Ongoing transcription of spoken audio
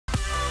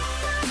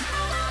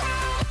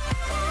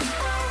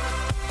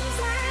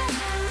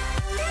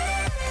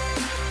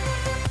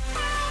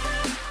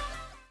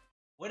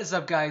What is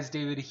up, guys?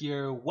 David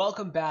here.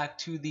 Welcome back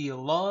to the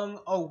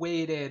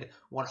long-awaited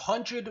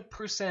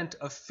 100%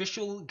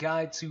 official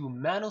guide to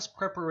Manos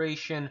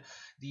preparation,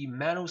 the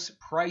Manos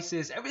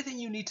prices, everything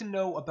you need to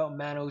know about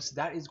Manos.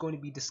 That is going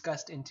to be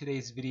discussed in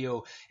today's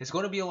video. It's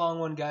going to be a long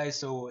one, guys,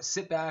 so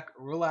sit back,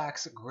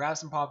 relax, grab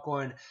some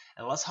popcorn,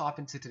 and let's hop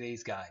into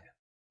today's guide.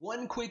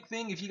 One quick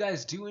thing, if you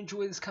guys do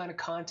enjoy this kind of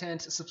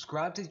content,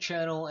 subscribe to the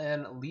channel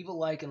and leave a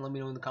like and let me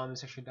know in the comment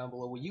section down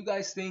below what you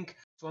guys think.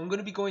 So I'm going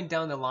to be going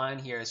down the line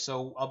here.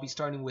 So I'll be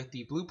starting with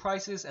the blue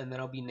prices and then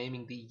I'll be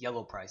naming the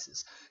yellow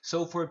prices.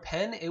 So for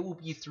pen, it will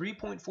be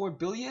 3.4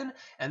 billion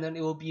and then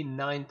it will be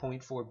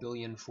 9.4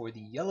 billion for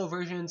the yellow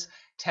versions.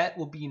 Tet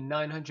will be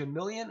 900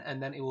 million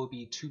and then it will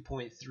be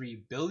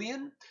 2.3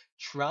 billion.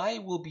 Tri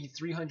will be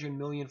 300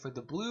 million for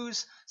the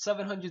blues,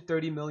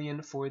 730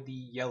 million for the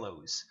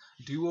yellows.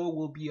 Duo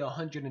will be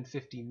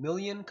 150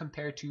 million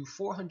compared to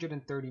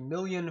 430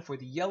 million for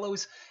the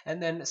yellows,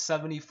 and then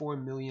 74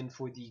 million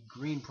for the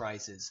green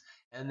prices.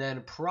 And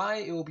then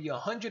Pri, it will be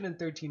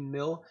 113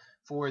 mil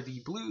for the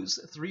blues,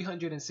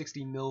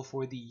 360 mil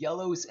for the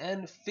yellows,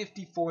 and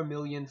 54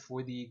 million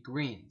for the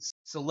greens.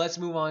 So let's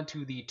move on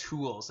to the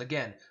tools.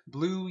 Again,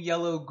 blue,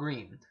 yellow,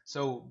 green.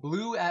 So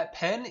blue at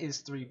pen is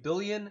 3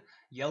 billion,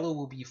 yellow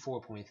will be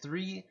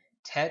 4.3,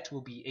 Tet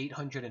will be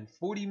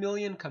 840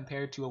 million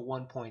compared to a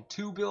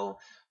 1.2 bill.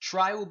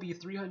 Tri will be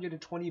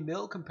 320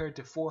 mil compared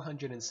to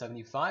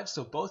 475,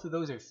 so both of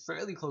those are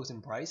fairly close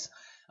in price.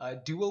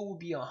 Duo will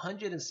be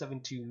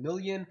 172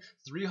 million,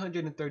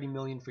 330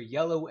 million for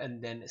yellow,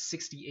 and then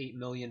 68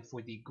 million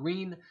for the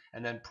green.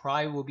 And then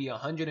Pri will be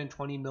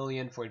 120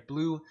 million for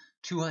blue,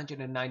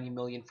 290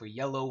 million for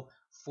yellow,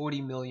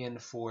 40 million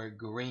for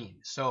green.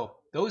 So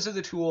those are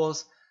the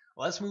tools.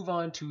 Let's move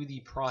on to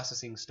the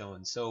processing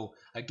stones. So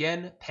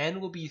again,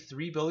 pen will be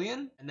 3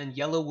 billion and then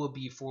yellow will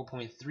be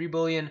 4.3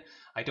 billion.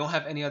 I don't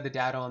have any other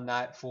data on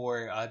that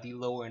for the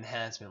lower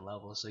enhancement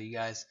level. So you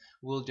guys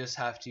will just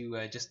have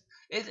to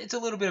it's a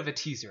little bit of a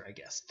teaser, I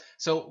guess.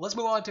 So let's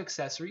move on to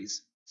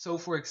accessories. So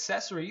for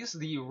accessories,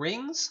 the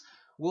rings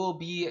will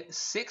be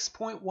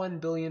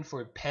 6.1 billion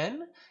for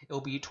pen. It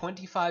will be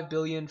 25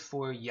 billion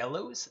for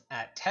yellows.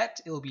 At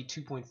Tet, it will be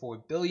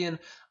 2.4 billion.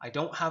 I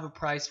don't have a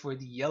price for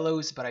the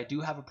yellows, but I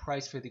do have a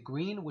price for the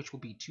green, which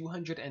will be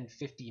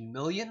 250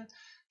 million.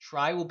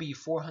 Tri will be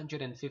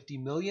 450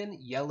 million.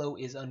 Yellow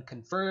is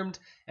unconfirmed,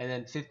 and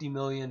then 50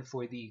 million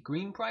for the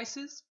green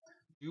prices.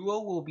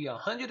 Duo will be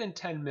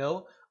 110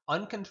 mil,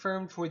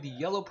 unconfirmed for the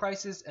yellow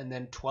prices, and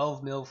then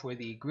 12 mil for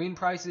the green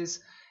prices.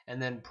 And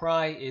then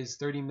Pri is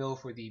 30 mil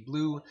for the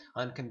blue,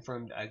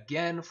 unconfirmed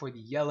again for the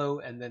yellow,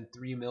 and then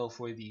 3 mil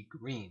for the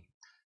green.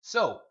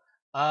 So,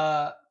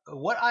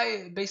 what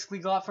I basically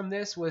got from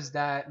this was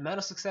that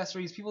Manos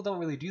accessories, people don't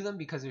really do them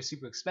because they're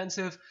super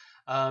expensive.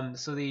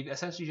 So they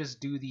essentially just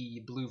do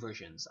the blue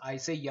versions. I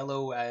say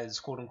yellow as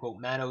quote unquote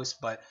Manos,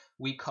 but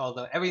we call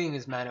them, everything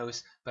is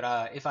Manos.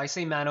 But if I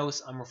say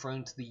Manos, I'm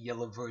referring to the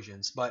yellow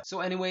versions. But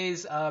so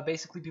anyways,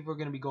 basically people are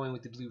going to be going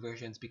with the blue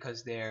versions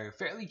because they're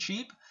fairly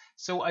cheap.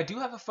 So I do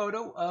have a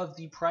photo of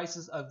the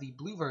prices of the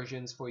blue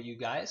versions for you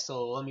guys.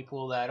 So let me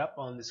pull that up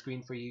on the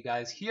screen for you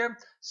guys here.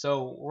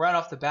 So right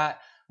off the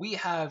bat, we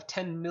have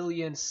 10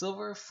 million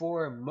silver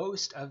for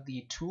most of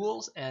the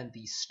tools and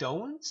the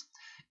stones.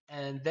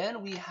 And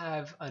then we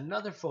have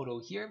another photo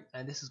here,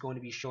 and this is going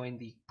to be showing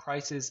the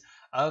prices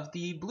of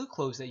the blue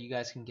clothes that you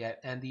guys can get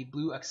and the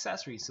blue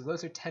accessories. So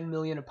those are 10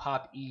 million a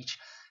pop each.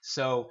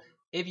 So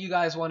if you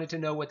guys wanted to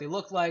know what they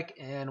look like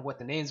and what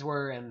the names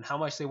were and how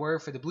much they were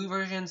for the blue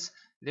versions,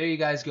 there you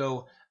guys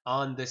go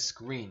on the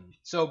screen.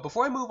 So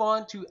before I move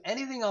on to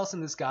anything else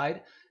in this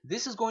guide,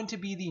 this is going to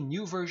be the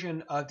new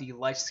version of the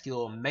life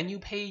skill menu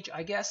page,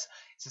 I guess.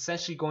 It's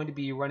essentially going to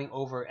be running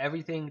over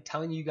everything,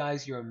 telling you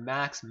guys your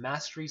max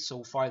mastery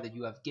so far that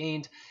you have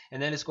gained, and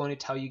then it's going to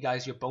tell you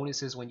guys your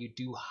bonuses when you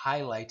do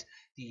highlight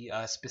the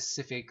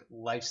specific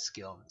life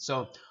skill.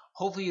 So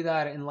hopefully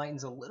that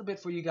enlightens a little bit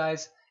for you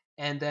guys.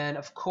 And then,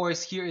 of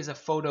course, here is a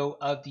photo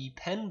of the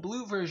pen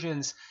blue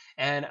versions.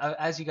 And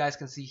as you guys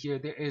can see here,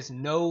 there is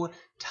no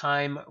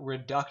time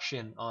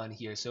reduction on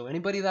here. So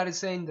anybody that is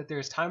saying that there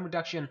is time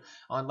reduction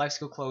on life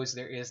skill clothes,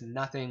 there is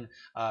nothing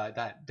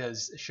that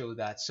does show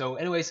that. So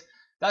anyways,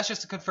 that's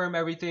just to confirm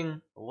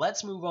everything.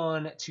 Let's move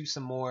on to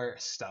some more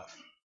stuff.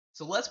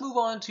 So let's move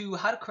on to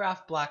how to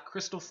craft black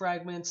crystal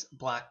fragments,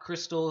 black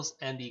crystals,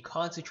 and the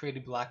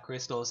concentrated black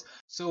crystals.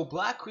 So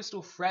black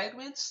crystal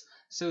fragments,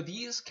 so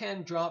these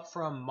can drop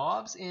from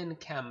mobs in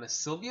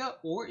Sylvia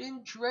or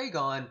in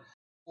Dragon,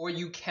 or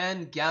you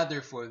can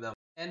gather for them.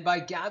 And by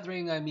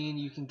gathering, I mean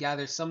you can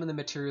gather some of the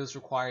materials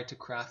required to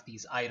craft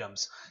these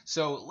items.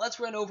 So let's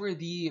run over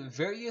the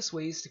various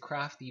ways to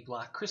craft the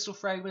black crystal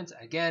fragments.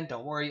 Again,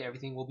 don't worry,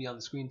 everything will be on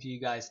the screen for you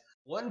guys.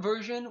 One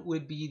version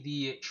would be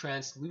the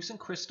translucent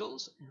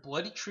crystals,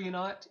 bloody tree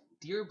knot,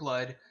 deer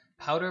blood,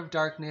 powder of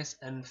darkness,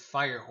 and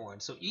fire horn.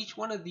 So each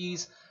one of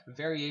these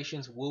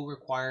variations will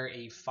require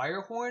a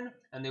fire horn,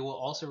 and they will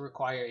also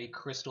require a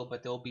crystal,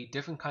 but there'll be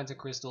different kinds of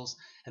crystals,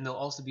 and there'll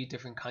also be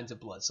different kinds of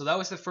blood. So that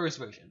was the first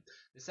version.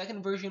 The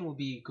second version will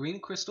be green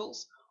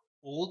crystals,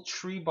 old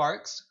tree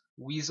barks,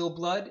 weasel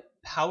blood,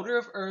 powder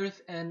of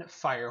earth, and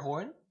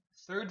firehorn.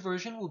 Third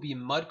version will be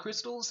mud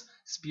crystals,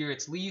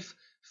 spirit's leaf,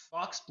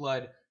 fox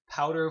blood,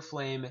 powder of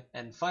flame,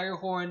 and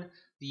firehorn.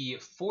 The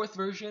fourth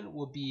version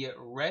will be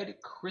red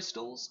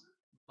crystals,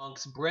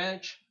 monk's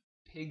branch,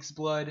 pig's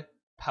blood,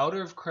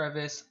 powder of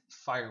crevice,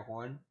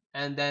 firehorn.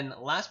 And then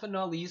last but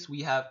not least,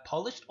 we have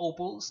polished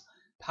opals,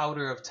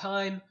 powder of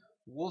time,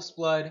 wolf's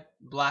blood,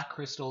 black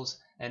crystals,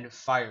 and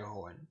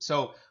firehorn.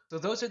 So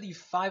those are the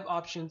 5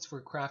 options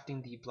for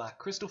crafting the black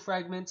crystal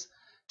fragments.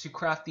 To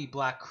craft the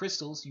black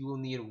crystals, you will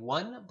need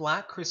 1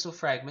 black crystal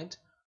fragment,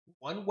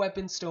 1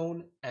 weapon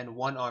stone, and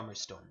 1 armor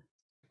stone.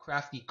 To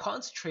craft the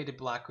concentrated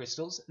black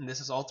crystals, and this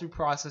is all through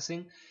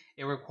processing,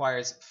 it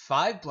requires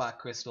 5 black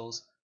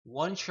crystals,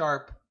 1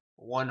 sharp,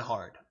 1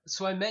 hard.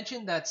 So I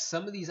mentioned that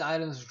some of these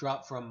items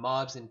drop from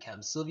mobs in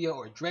Camp Sylvia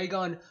or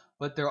Dragon,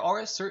 but there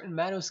are certain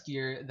Manos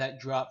gear that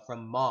drop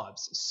from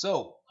mobs.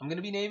 So I'm going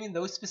to be naming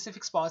those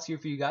specific spots here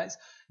for you guys.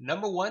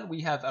 Number 1,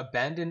 we have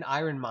abandoned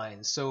iron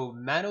mines. So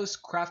Manos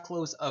craft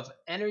clothes of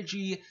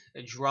energy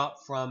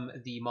drop from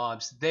the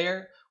mobs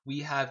there. We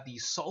have the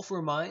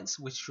sulfur mines,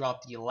 which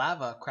drop the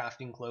lava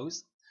crafting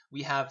clothes.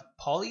 We have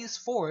Polly's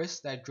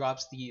forest that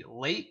drops the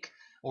lake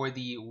or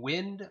the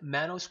wind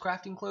Manos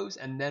crafting clothes,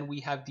 and then we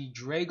have the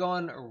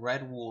Dragon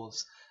red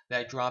wolves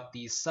that drop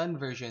the sun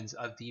versions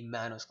of the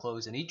Manos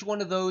clothes, and each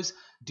one of those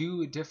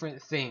do different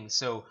things.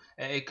 So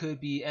it could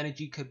be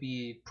energy, could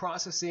be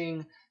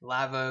processing,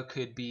 lava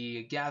could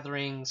be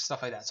gathering,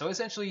 stuff like that. So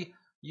essentially,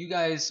 you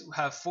guys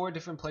have 4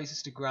 different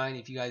places to grind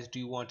if you guys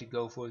do want to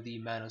go for the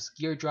Manos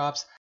gear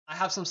drops. I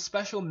have some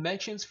special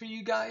mentions for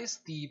you guys.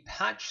 The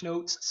patch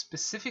notes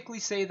specifically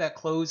say that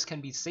clothes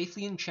can be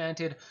safely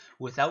enchanted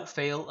without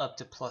fail up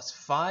to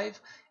 +5.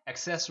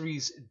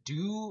 Accessories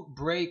do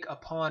break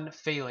upon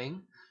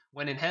failing.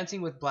 When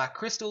enhancing with black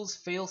crystals,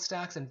 fail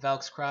stacks and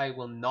Valk's Cry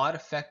will not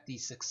affect the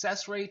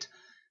success rate.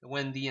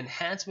 When the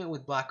enhancement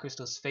with black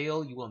crystals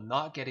fail, you will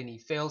not get any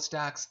fail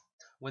stacks.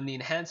 When the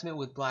enhancement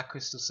with black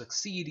crystals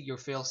succeed, your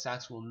fail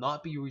stacks will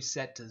not be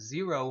reset to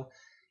 0.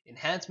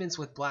 Enhancements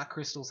with black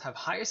crystals have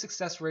higher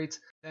success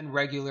rates than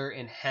regular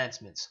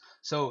enhancements.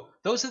 So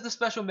those are the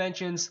special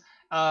mentions.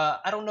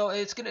 I don't know,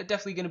 it's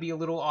definitely gonna be a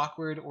little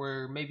awkward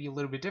or maybe a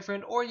little bit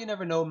different, or you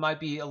never know, it might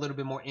be a little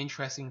bit more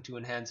interesting to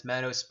enhance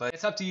Manos, but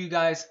it's up to you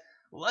guys.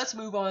 Let's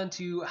move on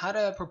to how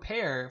to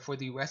prepare for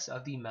the rest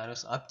of the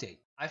Manos update.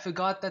 I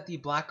forgot that the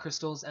black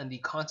crystals and the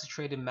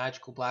concentrated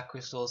magical black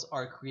crystals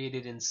are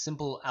created in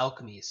simple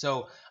alchemy.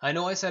 So I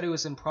know I said it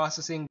was in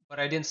processing, but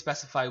I didn't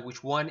specify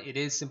which one. It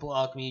is simple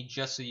alchemy,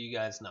 just so you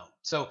guys know.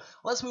 So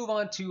let's move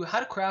on to how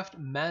to craft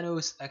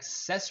Manos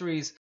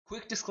accessories.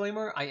 Quick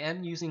disclaimer, I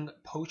am using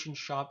Potion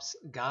Shop's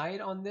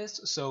guide on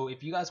this, so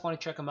if you guys want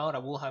to check him out, I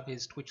will have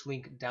his Twitch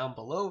link down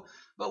below.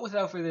 But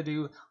without further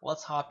ado,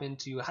 let's hop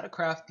into how to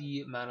craft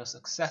the Manos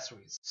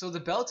accessories. So the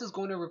belt is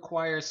going to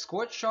require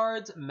Scorch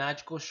Shards,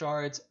 Magical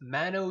Shards,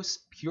 Manos,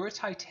 Pure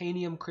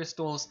Titanium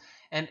Crystals,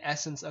 and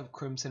Essence of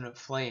Crimson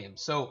Flame.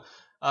 So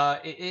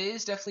it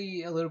is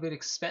definitely a little bit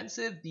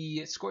expensive.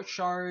 The Scorch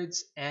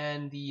Shards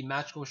and the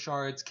Magical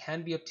Shards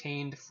can be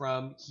obtained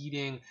from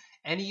heating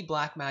any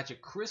black magic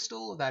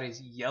crystal that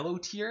is yellow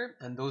tier,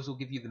 and those will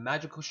give you the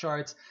magical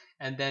shards.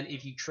 And then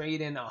if you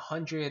trade in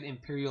 100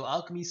 Imperial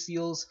Alchemy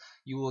seals,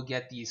 you will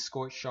get the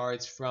Scorch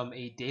Shards from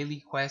a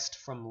daily quest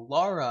from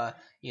Laura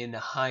in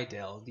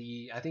Hydale.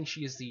 I think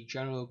she is the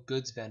general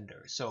goods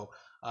vendor. So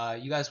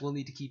you guys will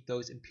need to keep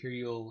those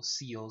Imperial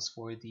seals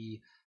for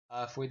the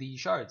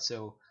shards.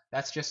 So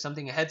that's just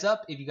something, a heads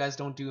up. If you guys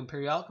don't do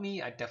Imperial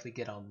Alchemy, I'd definitely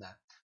get on that.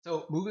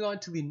 So moving on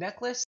to the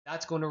necklace,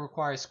 that's going to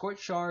require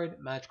Scorch Shard,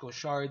 Magical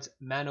Shards,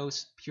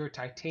 Manos, Pure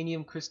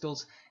Titanium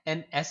Crystals,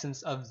 and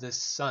Essence of the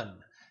Sun.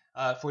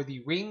 For the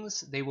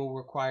rings, they will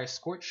require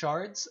Scorch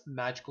Shards,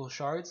 Magical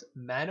Shards,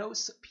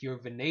 Manos, Pure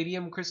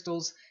Vanadium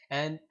Crystals,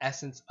 and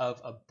Essence of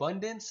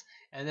Abundance.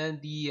 And then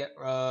the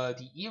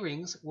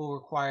earrings will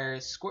require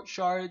Scorch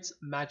Shards,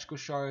 Magical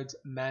Shards,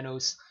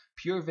 Manos,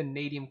 Pure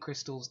Vanadium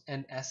Crystals,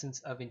 and Essence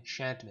of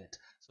Enchantment.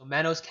 So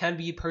Manos can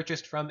be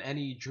purchased from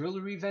any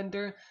jewelry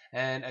vendor,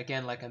 and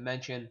again, like I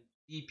mentioned,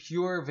 the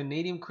pure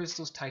vanadium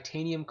crystals,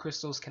 titanium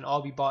crystals can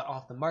all be bought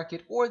off the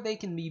market, or they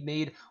can be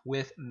made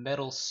with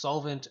metal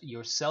solvent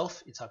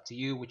yourself. It's up to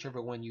you,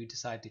 whichever one you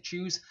decide to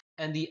choose.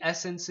 And the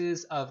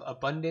essences of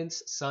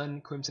abundance,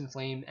 sun, crimson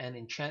flame, and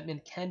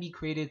enchantment can be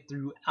created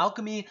through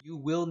alchemy. You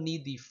will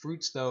need the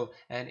fruits though,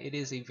 and it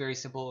is a very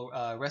simple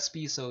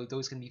recipe, so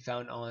those can be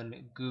found on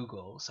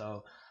Google.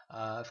 So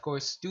of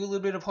course, do a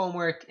little bit of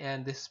homework,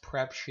 and this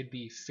prep should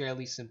be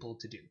fairly simple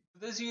to do.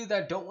 For those of you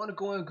that don't want to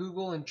go on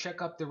Google and check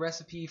up the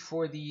recipe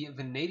for the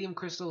vanadium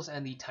crystals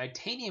and the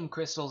titanium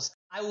crystals,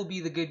 I will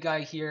be the good guy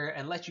here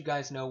and let you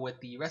guys know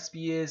what the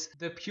recipe is.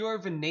 The pure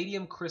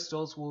vanadium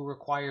crystals will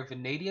require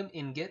vanadium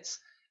ingots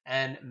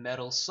and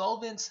metal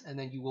solvents, and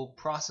then you will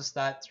process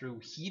that through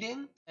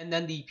heating. And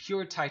then the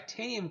pure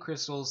titanium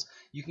crystals,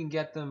 you can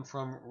get them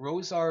from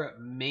Rosar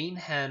main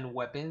hand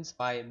weapons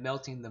by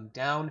melting them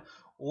down,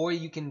 or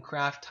you can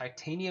craft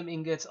titanium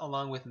ingots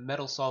along with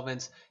metal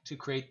solvents to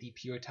create the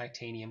pure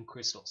titanium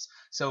crystals.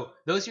 So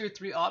those are your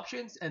three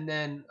options. And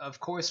then of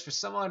course, for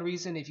some odd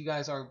reason, if you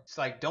guys are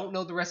like don't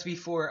know the recipe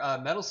for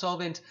metal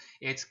solvent,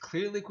 it's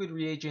clear liquid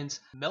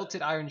reagents,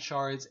 melted iron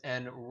shards,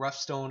 and rough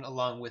stone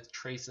along with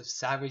trace of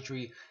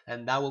savagery,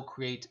 and that will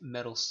create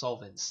metal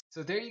solvents.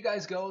 So there you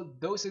guys go.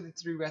 Those are the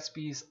three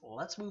recipes.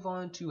 Let's move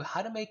on to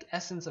how to make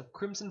essence of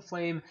crimson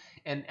flame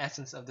and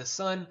essence of the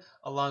sun,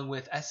 along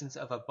with essence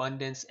of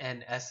abundance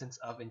and essence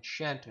of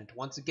enchantment.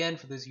 Once again,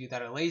 for those of you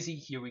that are lazy,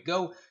 here we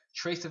go.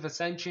 Trace of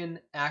Ascension,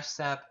 Ash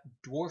Sap,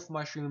 Dwarf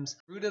Mushrooms,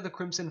 Fruit of the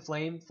Crimson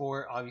Flame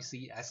for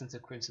obviously Essence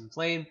of Crimson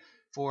Flame,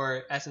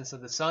 for Essence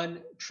of the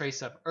Sun,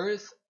 Trace of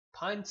Earth,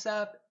 Pine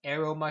Sap,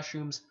 Arrow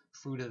Mushrooms,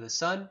 Fruit of the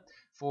Sun,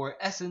 for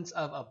Essence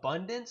of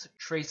Abundance,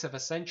 Trace of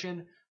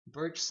Ascension,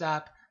 Birch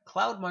Sap,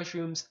 Cloud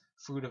Mushrooms,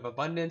 Fruit of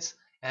Abundance,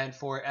 and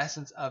for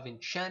Essence of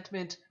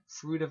Enchantment,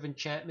 Fruit of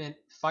Enchantment,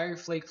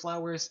 Fireflake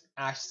Flowers,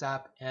 Ash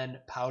Sap, and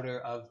Powder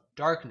of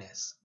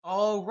Darkness.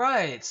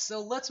 Alright,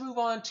 so let's move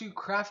on to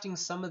crafting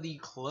some of the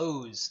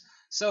clothes.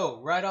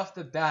 So right off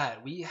the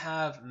bat, we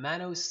have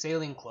Manos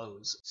sailing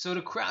clothes. So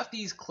to craft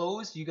these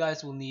clothes, you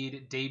guys will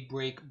need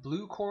Daybreak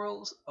blue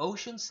corals,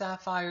 ocean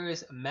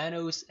sapphires,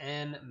 Manos,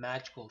 and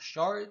magical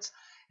shards.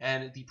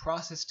 And the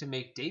process to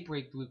make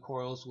Daybreak blue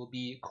corals will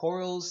be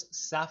corals,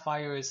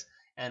 sapphires,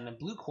 and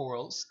blue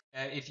corals.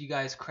 If you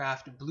guys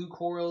craft blue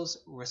corals,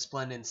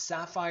 resplendent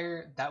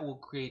sapphire, that will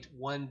create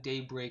one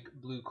Daybreak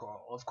blue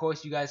coral. Of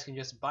course, you guys can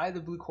just buy the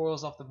blue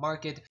corals off the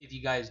market if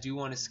you guys do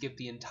want to skip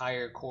the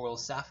entire coral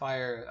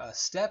sapphire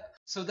step.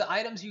 So the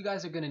items you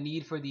guys are going to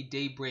need for the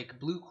Daybreak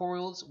blue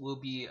corals will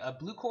be a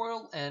blue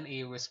coral and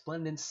a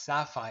resplendent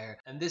sapphire,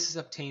 and this is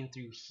obtained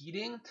through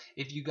heating.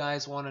 If you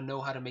guys want to know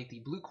how to make the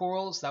blue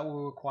corals, that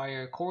will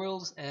require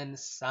corals and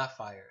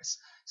sapphires.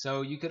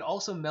 So you could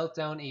also melt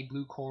down a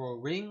blue coral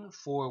ring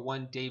for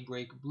one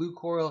Daybreak blue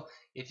coral.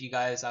 If you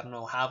guys, I don't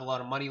know, have a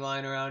lot of money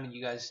lying around and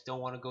you guys don't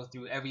want to go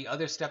through every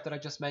other step that I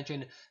just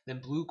mentioned, then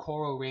blue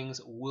coral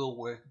rings will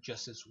work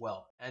just as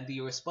well. And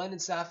the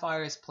resplendent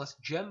sapphires plus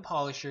gem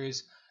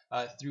polishers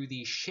through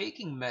the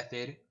shaking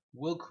method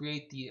will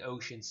create the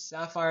ocean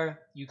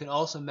sapphire. You can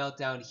also melt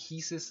down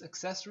Hesis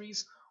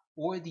accessories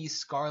or these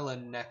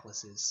Scarlet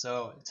necklaces.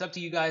 So it's up to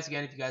you guys.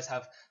 Again, if you guys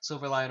have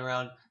silver lying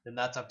around, then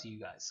that's up to you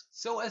guys.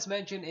 So as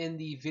mentioned in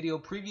the video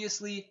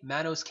previously,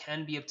 Manos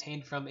can be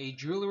obtained from a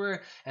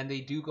jeweler, and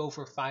they do go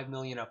for 5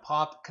 million a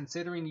pop.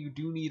 Considering you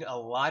do need a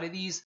lot of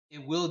these,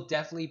 it will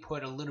definitely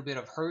put a little bit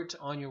of hurt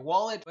on your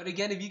wallet. But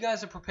again, if you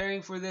guys are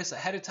preparing for this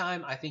ahead of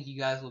time, I think you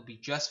guys will be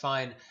just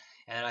fine,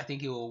 and I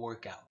think it will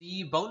work out.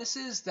 The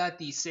bonuses that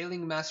the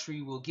Sailing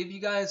Mastery will give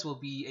you guys will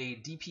be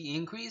a DP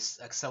increase,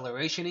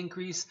 acceleration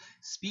increase,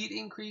 speed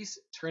increase,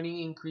 turning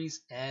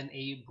increase, and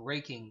a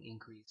braking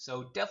increase.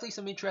 So definitely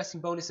some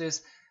interesting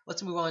bonuses.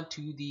 Let's move on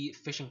to the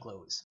fishing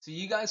clothes. So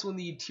you guys will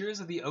need Tears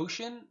of the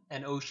Ocean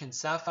and Ocean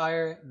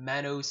Sapphire,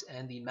 Manos,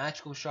 and the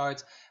Magical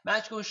Shards.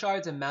 Magical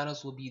Shards and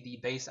Manos will be the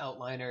base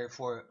outliner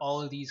for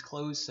all of these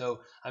clothes, so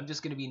I'm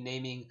just going to be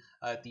naming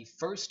the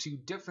first two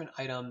different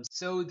items.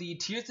 So the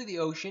Tears of the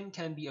Ocean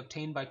can be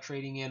obtained by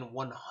trading in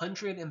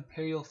 100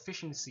 Imperial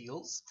Fishing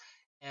Seals,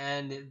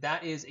 and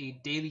that is a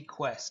daily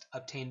quest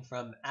obtained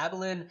from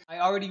Abilene.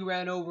 I already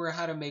ran over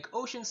how to make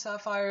ocean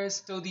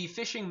sapphires, so the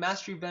fishing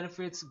mastery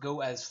benefits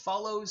go as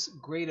follows.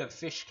 Grade of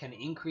fish can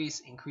increase,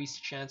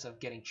 increased chance of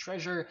getting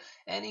treasure,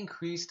 and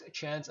increased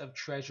chance of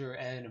treasure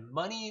and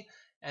money.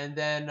 And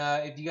then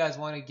if you guys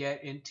want to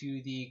get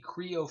into the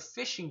Creo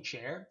fishing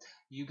chair,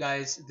 you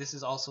guys, this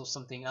is also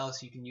something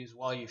else you can use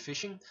while you're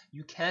fishing.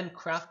 You can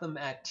craft them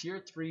at tier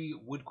 3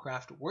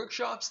 woodcraft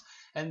workshops,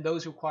 and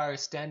those require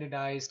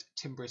standardized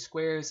timber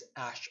squares,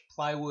 ash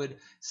plywood,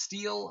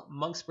 steel,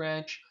 monk's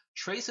branch,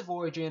 trace of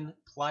origin,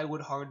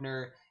 plywood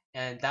hardener,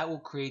 and that will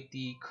create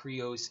the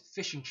Creo's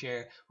fishing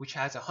chair, which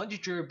has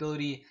 100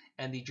 durability,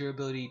 and the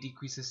durability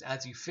decreases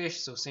as you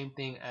fish, so same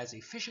thing as a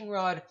fishing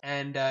rod,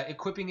 and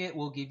equipping it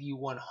will give you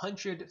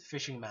 100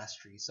 fishing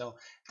mastery. So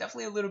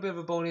definitely a little bit of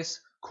a bonus.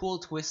 Cool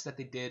twist that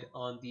they did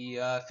on the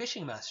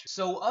fishing mastery.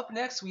 So up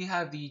next we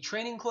have the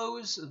training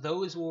clothes.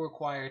 Those will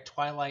require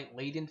twilight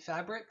laden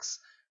fabrics,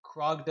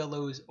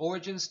 Krogdalo's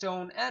origin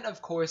stone, and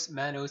of course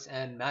Manos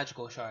and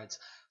magical shards.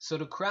 So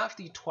to craft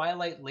the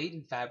twilight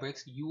laden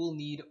fabrics, you will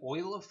need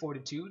oil of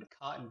fortitude,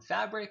 cotton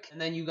fabric,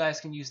 and then you guys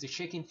can use the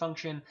shaking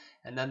function,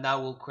 and then that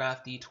will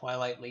craft the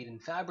twilight laden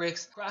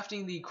fabrics.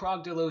 Crafting the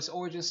Krogdalo's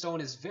origin stone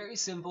is very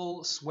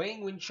simple.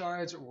 Swaying wind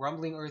shards,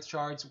 rumbling earth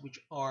shards, which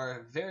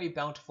are very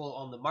bountiful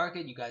on the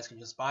market. You guys can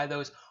just buy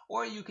those,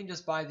 or you can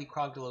just buy the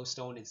Krogdalo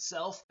stone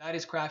itself. That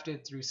is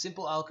crafted through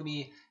simple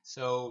alchemy,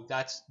 so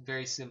that's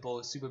very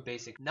simple, super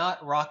basic,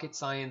 not rocket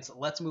science.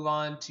 Let's move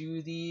on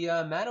to the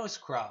Manos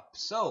crop.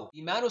 So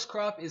the Manos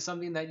crop is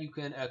something that you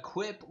can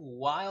equip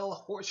while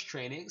horse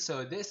training.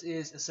 So this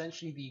is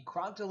essentially the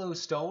Krogdalo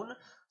stone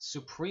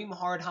supreme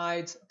hard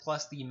hides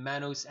plus the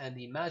Manos and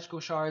the magical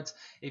shards.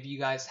 If you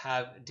guys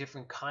have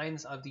different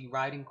kinds of the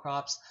riding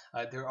crops,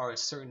 there are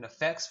certain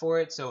effects for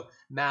it. So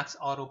max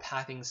auto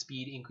pathing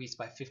speed increased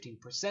by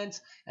 15%,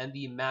 and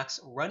the max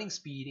running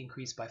speed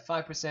increased by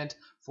 5%.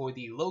 For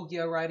the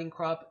Logia riding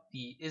crop,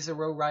 the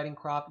Izero riding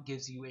crop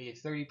gives you a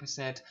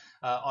 30%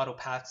 auto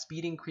path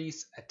speed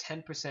increase, a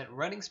 10%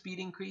 running speed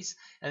increase,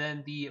 and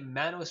then the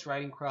Manos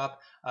riding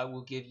crop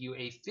will give you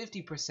a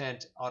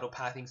 50% auto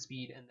pathing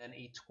speed and then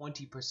a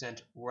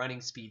 20%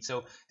 running speed.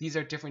 So these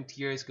are different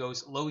tiers.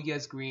 Goes Logia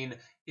is green,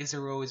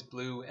 Izero is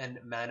blue, and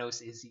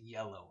Manos is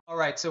yellow.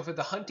 Alright, so for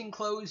the hunting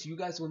clothes, you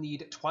guys will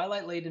need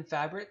Twilight Laden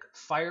Fabric,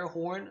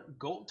 Firehorn,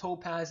 Gold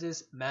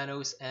Topazes,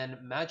 Manos, and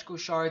Magical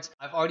Shards.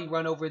 I've already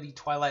run over the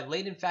Twilight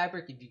Laden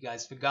Fabric. If you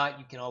guys forgot,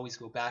 you can always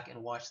go back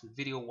and watch the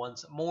video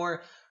once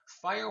more.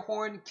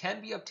 Firehorn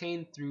can be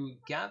obtained through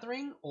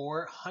gathering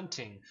or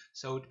hunting.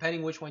 So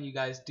depending which one you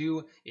guys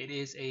do, it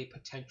is a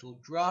potential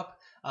drop.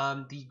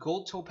 The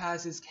gold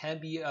topazes can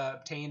be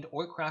obtained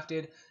or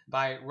crafted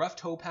by rough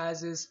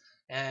topazes,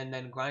 and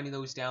then grinding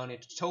those down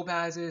into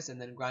topazes,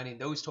 and then grinding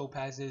those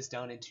topazes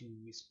down into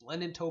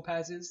resplendent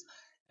topazes.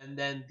 And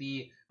then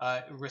the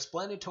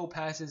resplendent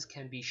topazes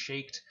can be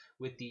shaked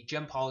with the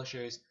gem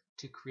polishers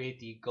to create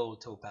the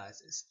gold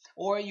topazes.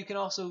 Or you can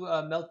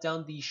also melt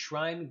down the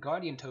Shrine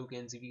Guardian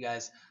tokens if you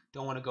guys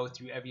don't want to go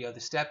through every other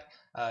step.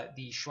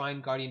 The Shrine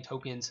Guardian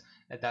tokens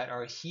that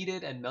are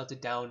heated and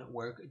melted down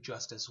work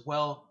just as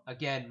well.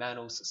 Again,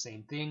 Manos,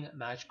 same thing.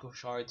 Magical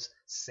Shards,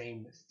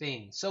 same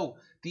thing. So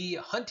the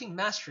Hunting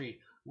Mastery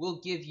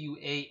will give you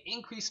a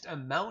increased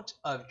amount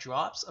of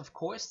drops. Of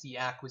course, the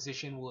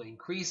acquisition will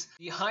increase.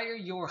 The higher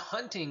your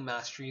hunting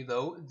mastery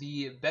though,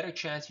 the better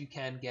chance you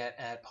can get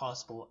at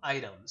possible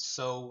items.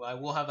 So I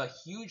will have a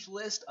huge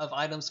list of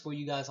items for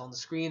you guys on the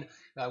screen.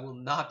 I will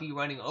not be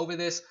running over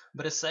this,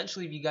 but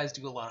essentially if you guys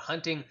do a lot of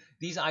hunting,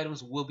 these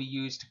items will be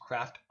used to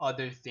craft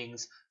other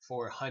things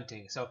for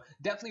hunting. So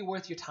definitely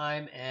worth your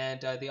time, and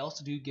they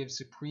also do give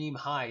supreme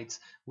hides,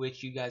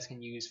 which you guys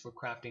can use for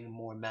crafting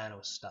more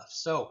Manos stuff.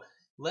 So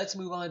let's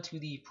move on to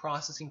the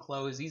processing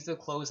clothes. These are the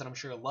clothes that I'm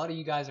sure a lot of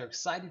you guys are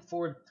excited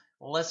for.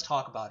 Let's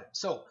talk about it.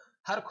 So,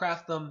 how to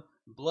craft them: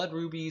 blood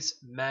rubies,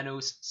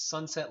 Manos,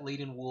 sunset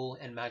laden wool,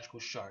 and magical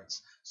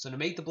shards. So to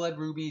make the blood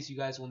rubies, you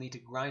guys will need to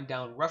grind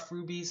down rough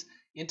rubies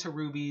into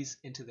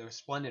their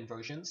resplendent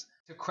versions.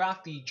 To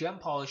craft the gem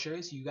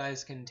polishers, you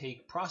guys can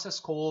take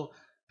processed coal,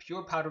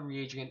 pure powder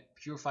reagent,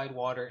 purified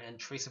water, and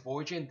trace of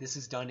origin. This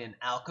is done in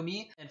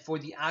alchemy. And for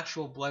the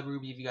actual blood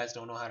ruby, if you guys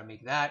don't know how to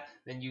make that,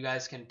 then you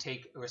guys can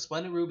take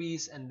resplendent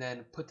rubies and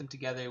then put them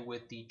together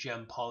with the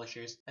gem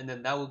polishers, and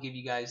then that will give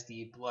you guys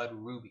the blood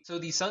ruby. So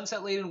the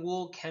sunset laden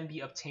wool can be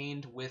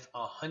obtained with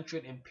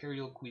 100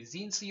 imperial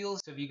cuisine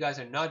seals. So if you guys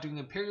are not doing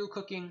imperial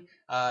cooking,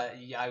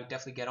 yeah, I would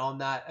definitely get on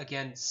that.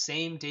 Again,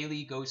 same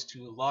daily goes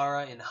to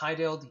Lara in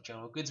Hydale, the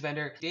general goods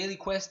vendor. Daily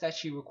quest that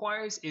she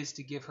requires is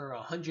to give her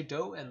 100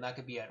 dough, and that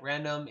could be at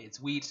random.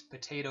 It's wheat,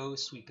 potato,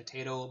 sweet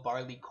potato,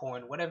 barley,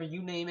 corn, whatever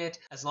you name it.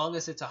 As long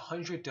as it's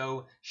 100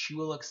 dough, she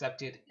will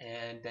accept it,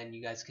 and then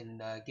you guys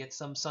can get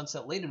some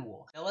sunset laden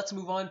wool. Now let's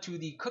move on to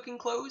the cooking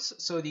clothes.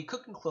 So the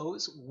cooking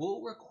clothes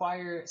will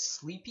require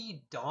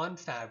Sleepy Dawn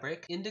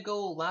fabric, indigo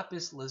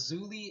lapis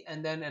lazuli,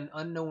 and then an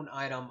unknown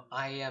item.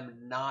 I am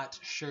not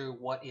sure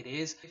what it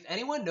is. If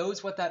anyone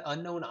knows what that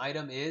unknown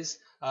item is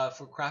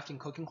for crafting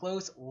cooking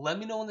clothes, let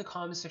me know in the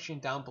comment section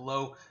down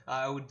below.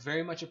 I would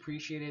very much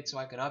appreciate it so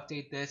I can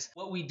update this.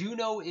 What we do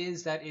know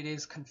is that it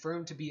is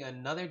confirmed to be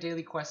another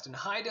daily quest in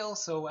Hydale,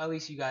 so at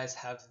least you guys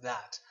have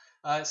that.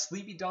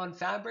 Sleepy Dawn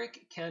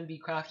fabric can be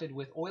crafted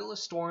with Oil of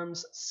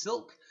Storms,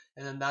 silk,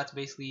 and then that's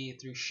basically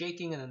through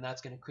shaking, and then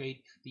that's going to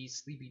create the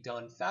Sleepy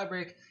Dawn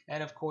fabric.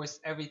 And of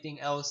course,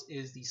 everything else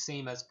is the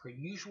same as per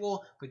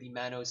usual for the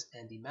Manos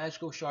and the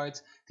magical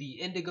shards. The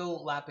indigo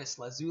lapis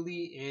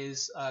lazuli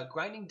is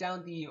grinding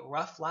down the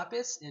rough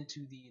lapis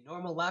into the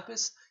normal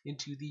lapis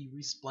into the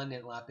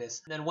resplendent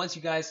lapis. And then once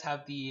you guys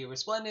have the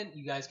resplendent,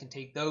 you guys can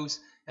take those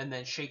and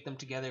then shake them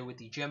together with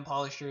the gem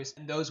polishers,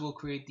 and those will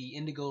create the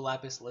indigo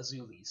lapis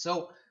lazuli.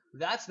 So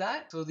that's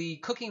that. So the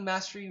cooking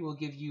mastery will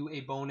give you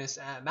a bonus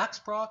at max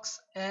procs,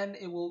 and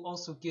it will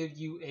also give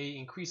you a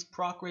increased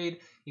proc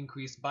rate,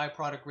 increased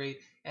byproduct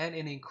rate, and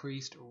an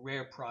increased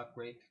rare proc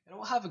rate. And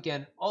we'll have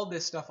again all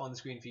this stuff on the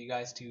screen for you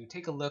guys to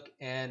take a look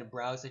and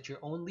browse at your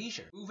own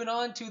leisure. Moving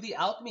on to the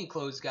alchemy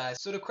clothes,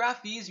 guys. So to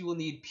craft these, you will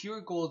need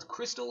pure gold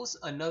crystals,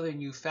 another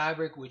new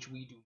fabric which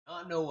we do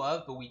not know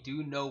of, but we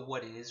do know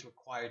what it is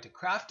required to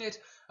craft it,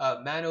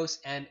 Manos,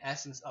 and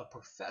essence of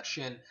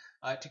perfection.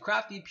 To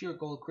craft the pure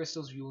gold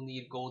crystals, you will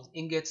need gold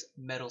ingots,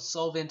 metal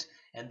solvent,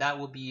 and that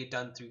will be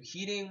done through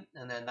heating,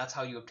 and then that's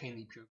how you obtain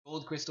the pure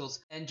gold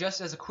crystals. And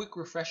just as a quick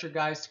refresher,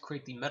 guys, to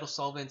create the metal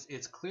solvents,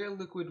 it's clear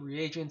liquid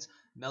reagents,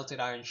 melted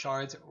iron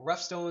shards,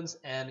 rough stones,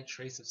 and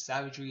trace of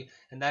savagery,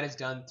 and that is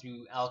done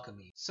through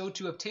alchemy. So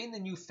to obtain the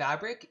new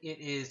fabric, it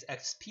is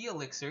XP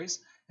elixirs,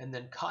 and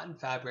then cotton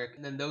fabric,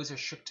 and then those are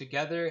shook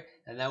together,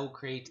 and that will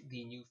create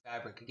the new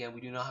fabric. Again,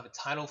 we do not have a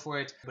title for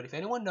it, but if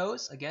anyone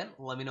knows, again,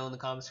 let me know in the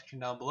comment section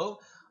down below.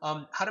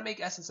 How to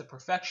make Essence of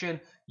Perfection.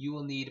 You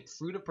will need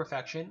Fruit of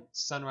Perfection,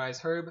 Sunrise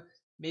Herb,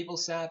 maple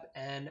sap,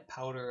 and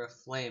powder of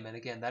flame. And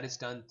again, that is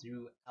done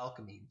through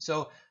alchemy.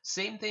 So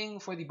same thing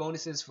for the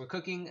bonuses for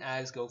cooking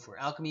as go for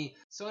alchemy.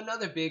 So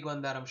another big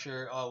one that I'm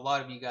sure a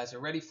lot of you guys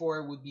are ready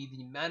for would be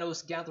the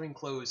Manos gathering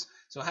clothes.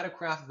 So how to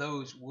craft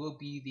those will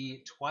be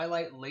the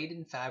twilight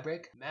laden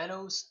fabric,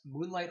 Manos,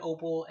 moonlight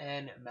opal,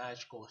 and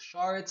magical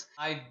shards.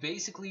 I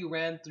basically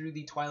ran through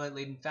the twilight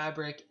laden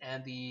fabric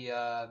and the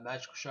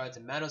magical shards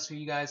and Manos for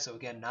you guys. So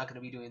again, not going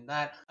to be doing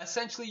that.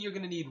 Essentially, you're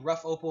going to need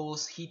rough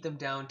opals, heat them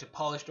down to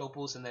polished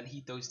opals, and then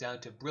heat those down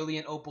to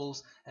brilliant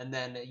opals, and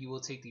then you will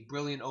take the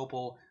brilliant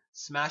opal,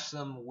 smash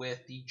them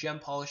with the gem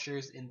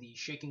polishers in the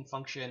shaking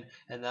function,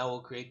 and that will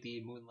create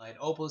the moonlight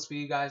opals for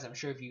you guys. I'm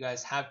sure if you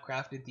guys have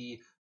crafted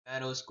the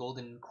Manos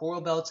golden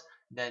coral belt,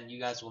 then you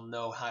guys will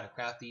know how to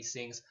craft these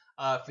things.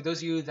 For those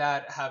of you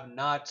that have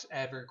not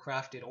ever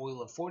crafted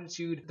oil of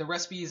fortitude, the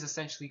recipe is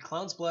essentially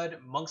clown's blood,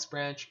 monk's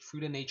branch,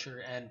 fruit of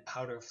nature, and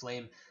powder of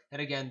flame,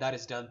 and again, that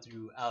is done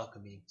through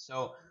alchemy.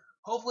 So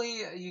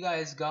hopefully you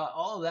guys got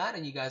all of that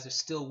and you guys are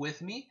still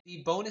with me.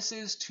 The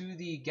bonuses to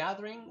the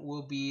gathering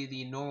will be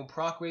the normal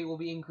proc rate will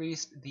be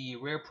increased, the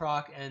rare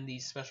proc and the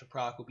special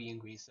proc will be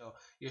increased. So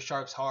your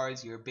sharps,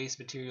 hards, your base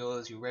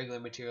materials, your regular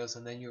materials,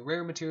 and then your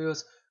rare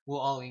materials will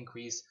all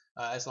increase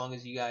as long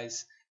as you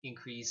guys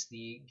increase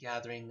the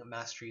gathering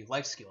mastery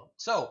life skill.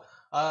 So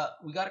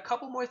we got a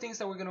couple more things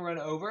that we're going to run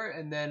over,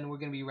 and then we're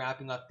going to be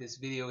wrapping up this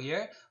video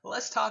here.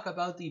 Let's talk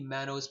about the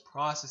Manos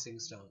processing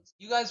stones.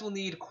 You guys will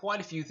need quite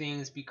a few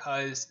things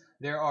because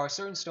there are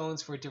certain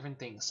stones for different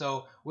things.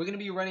 So we're going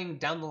to be running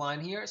down the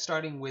line here,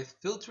 starting with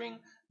filtering.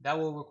 That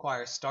will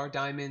require star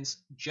diamonds,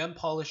 gem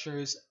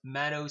polishers,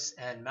 Manos,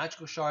 and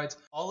magical shards.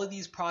 All of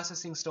these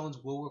processing stones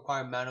will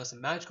require Manos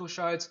and magical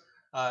shards.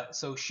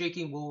 So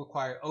shaking will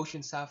require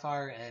ocean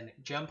sapphire and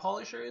gem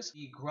polishers.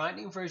 The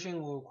grinding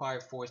version will require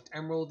forest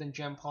emerald and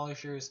gem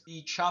polishers.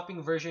 The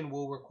chopping version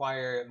will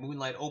require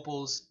moonlight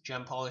opals,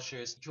 gem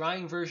polishers.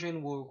 Drying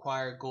version will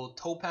require gold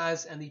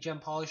topaz and the gem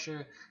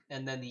polisher.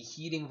 And then the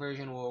heating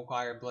version will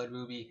require blood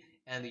ruby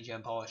and the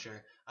gem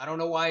polisher. I don't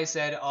know why I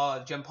said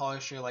gem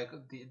polisher like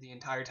the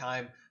entire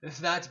time.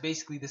 That's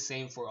basically the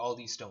same for all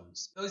these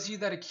stones. Those of you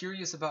that are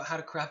curious about how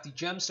to craft the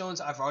gemstones,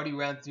 I've already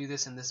ran through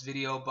this in this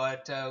video,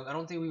 but I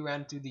don't think we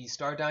ran through the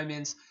star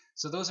diamonds.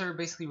 So those are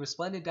basically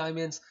resplendent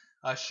diamonds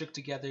shook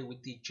together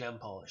with the gem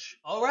polish.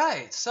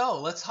 Alright, so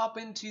let's hop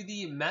into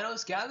the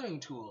Manos gathering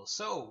tools.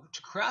 So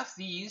to craft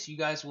these, you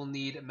guys will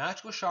need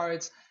magical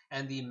shards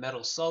and the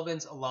metal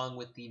solvents along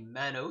with the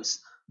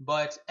Manos,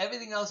 but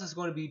everything else is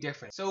going to be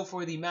different. So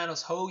for the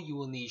Manos hoe, you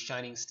will need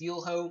shining steel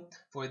hoe.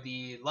 For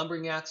the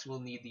lumbering axe, you will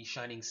need the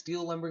shining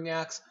steel lumbering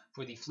axe.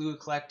 For the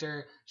fluid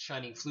collector,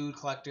 shining fluid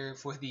collector.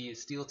 For the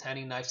steel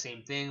tanning knife,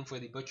 same thing. For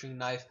the butchering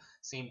knife,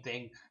 same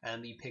thing.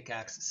 And the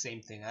pickaxe,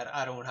 same thing.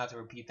 I don't have to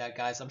repeat that,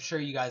 guys. I'm sure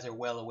you guys are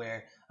well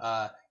aware.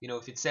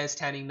 If it says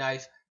tanning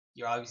knife,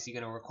 you're obviously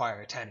going to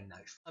require a tanning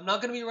knife. I'm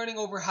not going to be running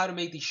over how to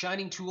make the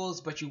shining tools,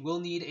 but you will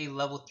need a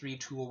level 3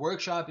 tool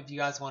workshop if you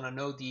guys want to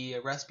know the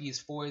recipes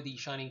for the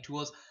shining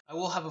tools. I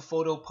will have a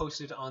photo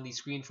posted on the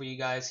screen for you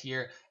guys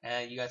here,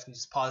 and you guys can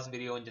just pause the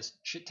video and just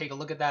take a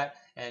look at that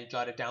and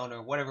jot it down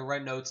or whatever,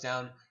 write notes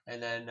down,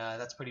 and then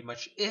that's pretty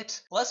much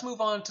it. Let's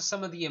move on to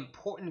some of the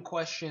important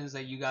questions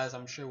that you guys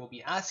I'm sure will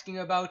be asking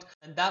about,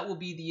 and that will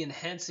be the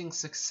enhancing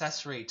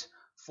success rate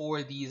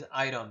for these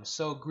items.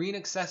 So green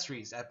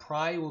accessories at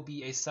Pry will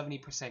be a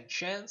 70%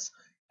 chance,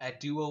 at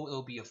Duo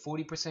it'll be a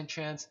 40%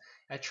 chance,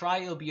 at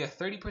Try it'll be a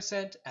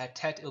 30%, at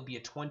Tet it'll be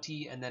a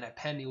 20, and then at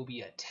Pen it will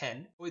be a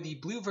 10. For the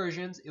blue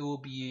versions it will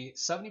be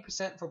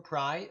 70% for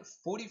Pry,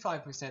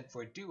 45%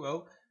 for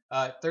Duo,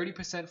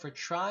 30% for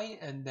Try,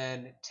 and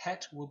then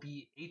Tet will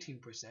be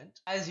 18%.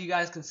 As you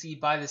guys can see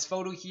by this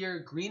photo here,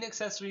 green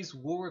accessories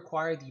will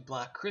require the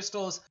black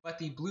crystals, but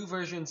the blue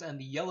versions and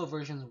the yellow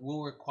versions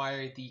will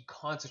require the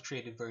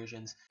concentrated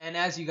versions. And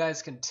as you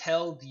guys can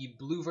tell, the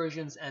blue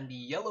versions and the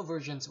yellow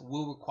versions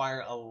will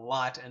require a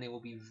lot, and it will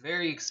be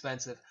very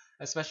expensive,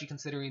 especially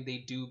considering they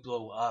do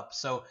blow up.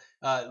 So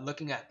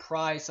looking at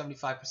Pry,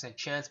 75%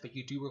 chance, but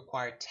you do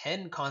require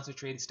 10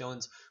 concentrated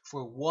stones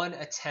for one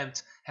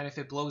attempt, and if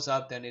it blows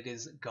up, then it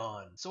is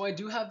gone. So I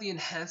do have the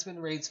enhancement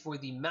rates for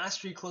the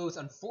mastery clothes.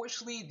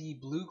 Unfortunately, the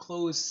blue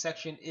clothes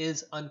section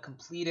is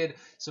uncompleted,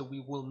 so we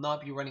will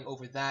not be running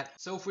over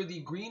that. So for the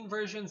green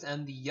versions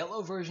and the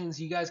yellow versions,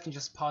 you guys can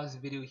just pause the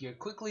video here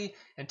quickly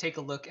and take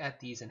a look at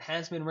these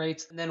enhancement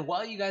rates. And then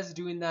while you guys are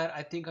doing that,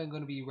 I think I'm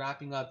going to be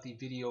wrapping up the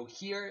video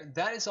here.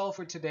 That is all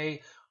for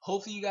today.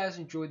 hopefully you guys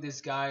enjoyed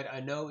this guide. I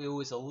know it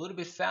was a little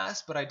bit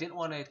fast, but I didn't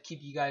want to keep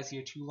you guys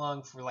here too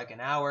long for like an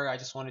hour. I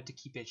just wanted to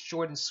keep it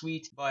short and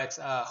sweet. But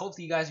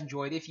hopefully you guys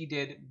enjoyed. If you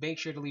did, make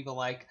sure to leave a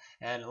like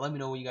and let me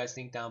know what you guys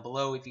think down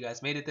below if you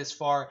guys made it this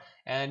far.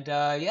 And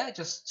yeah,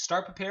 just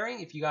start preparing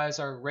if you guys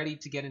are ready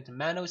to get into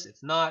Manos.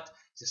 If not,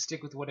 just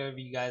stick with whatever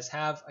you guys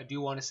have. I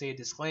do want to say a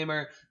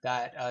disclaimer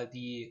that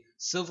the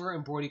silver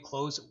embroidery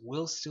clothes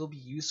will still be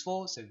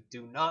useful, so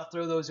do not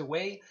throw those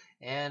away.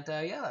 And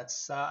yeah,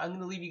 I'm going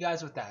to leave you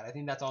guys with that. I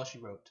think that's all she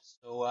wrote.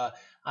 So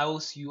I will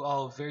see you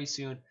all very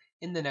soon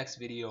in the next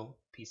video.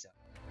 Peace out.